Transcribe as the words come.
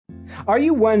Are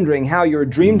you wondering how your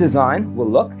dream design will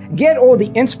look? Get all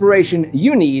the inspiration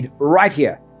you need right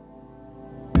here.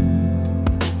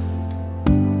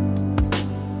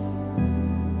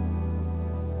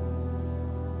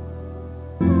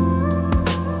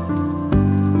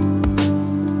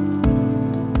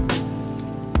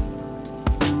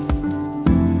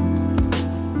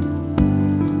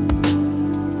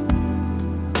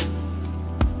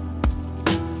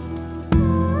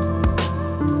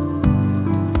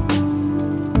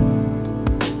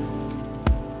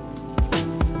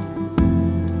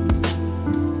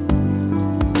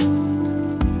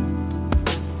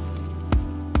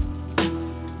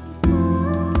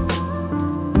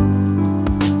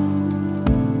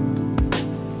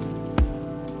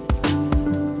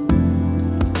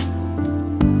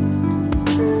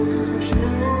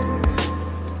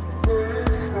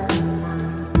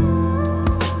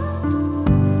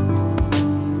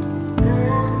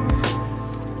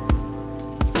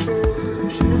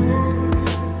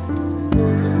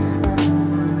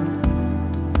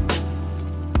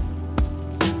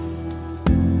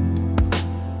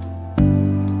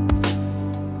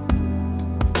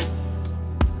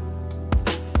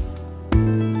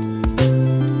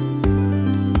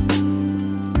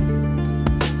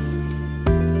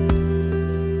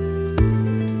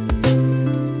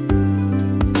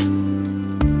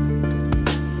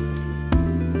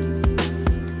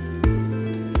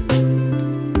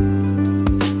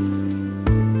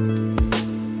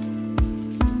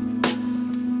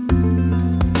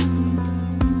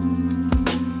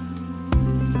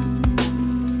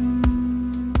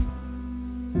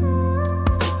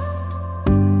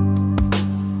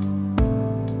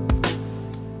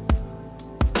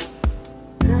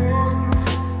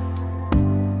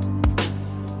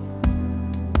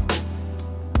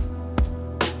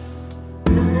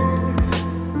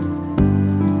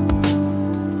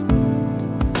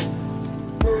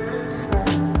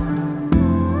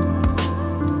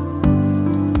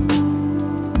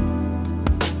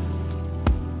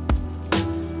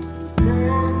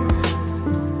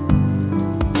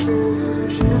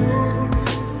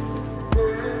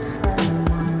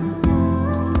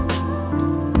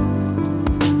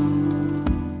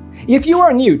 If you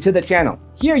are new to the channel,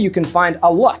 here you can find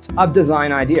a lot of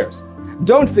design ideas.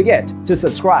 Don't forget to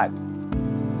subscribe.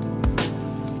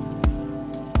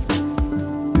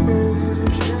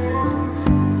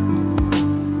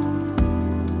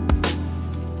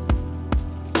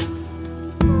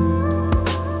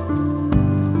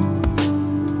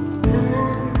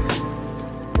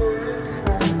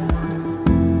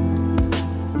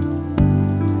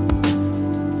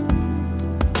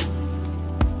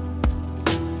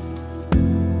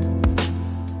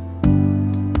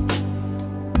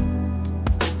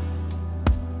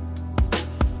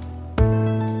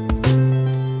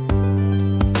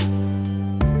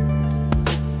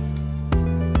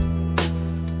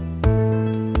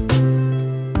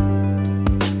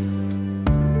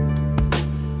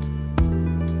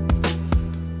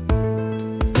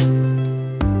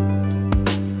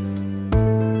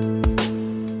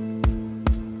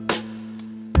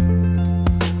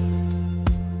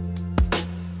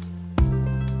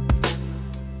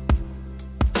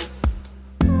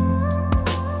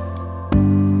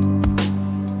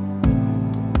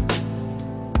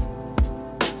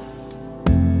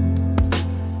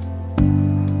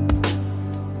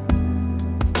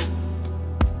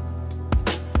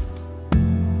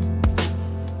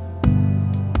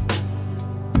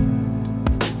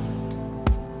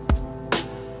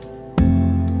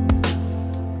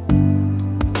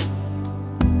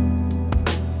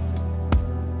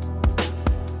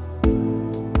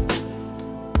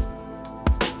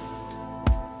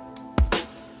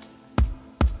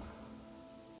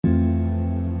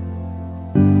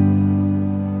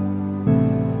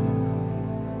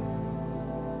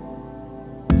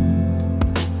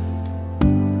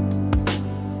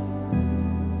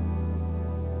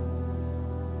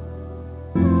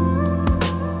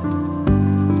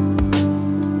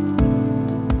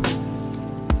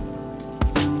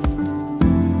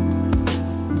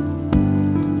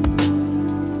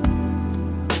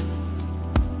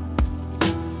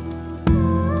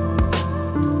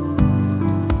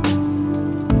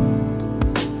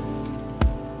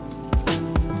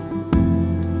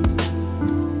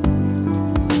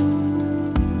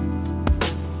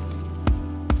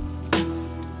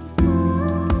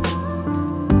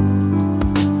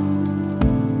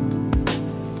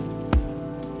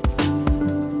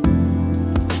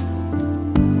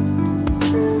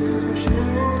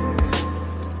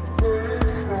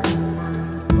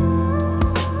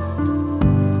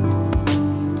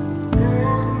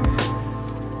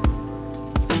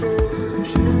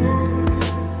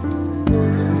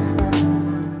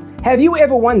 Have you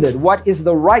ever wondered what is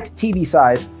the right TV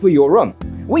size for your room?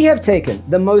 We have taken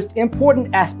the most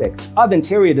important aspects of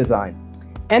interior design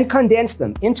and condensed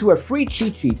them into a free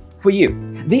cheat sheet for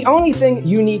you. The only thing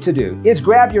you need to do is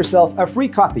grab yourself a free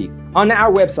copy on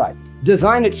our website,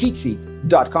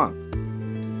 designercheatsheet.com.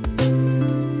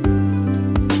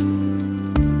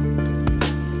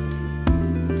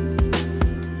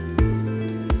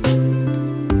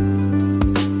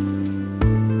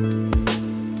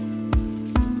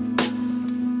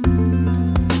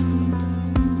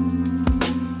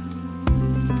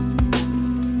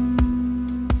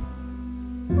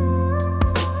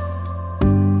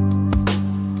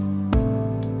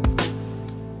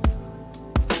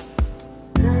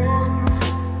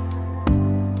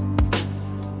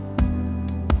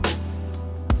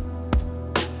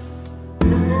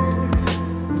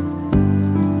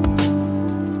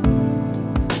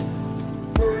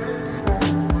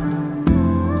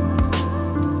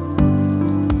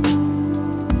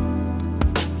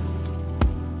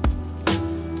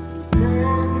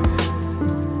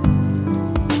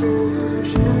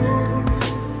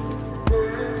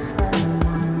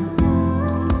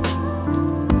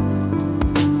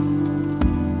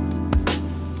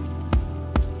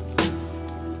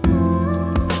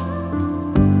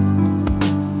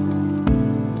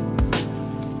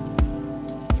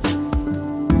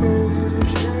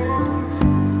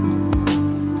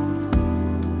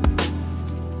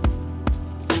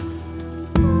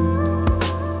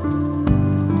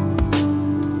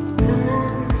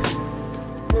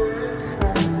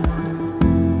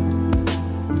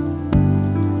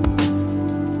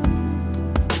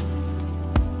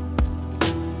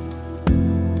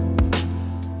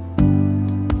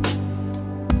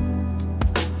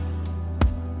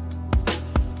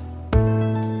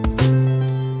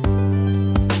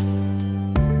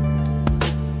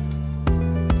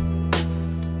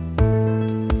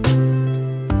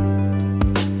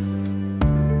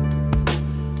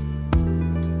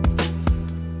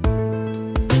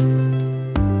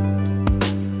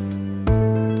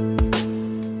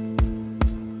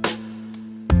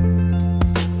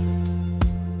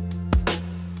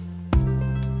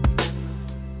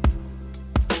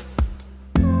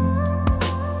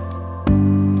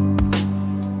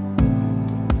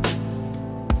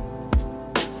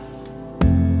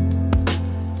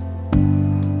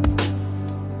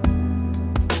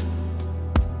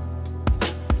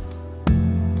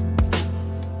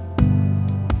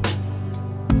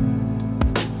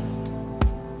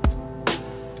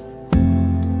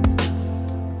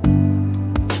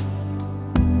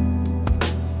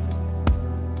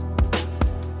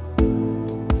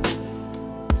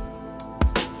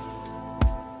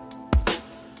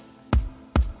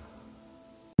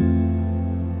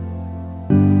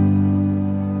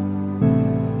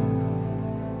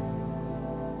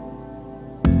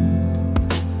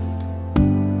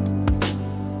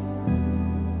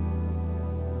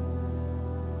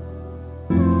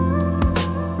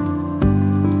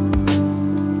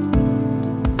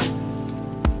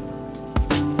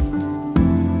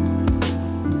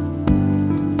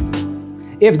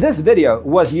 If this video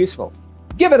was useful,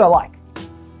 give it a like.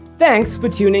 Thanks for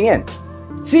tuning in.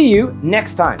 See you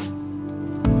next time.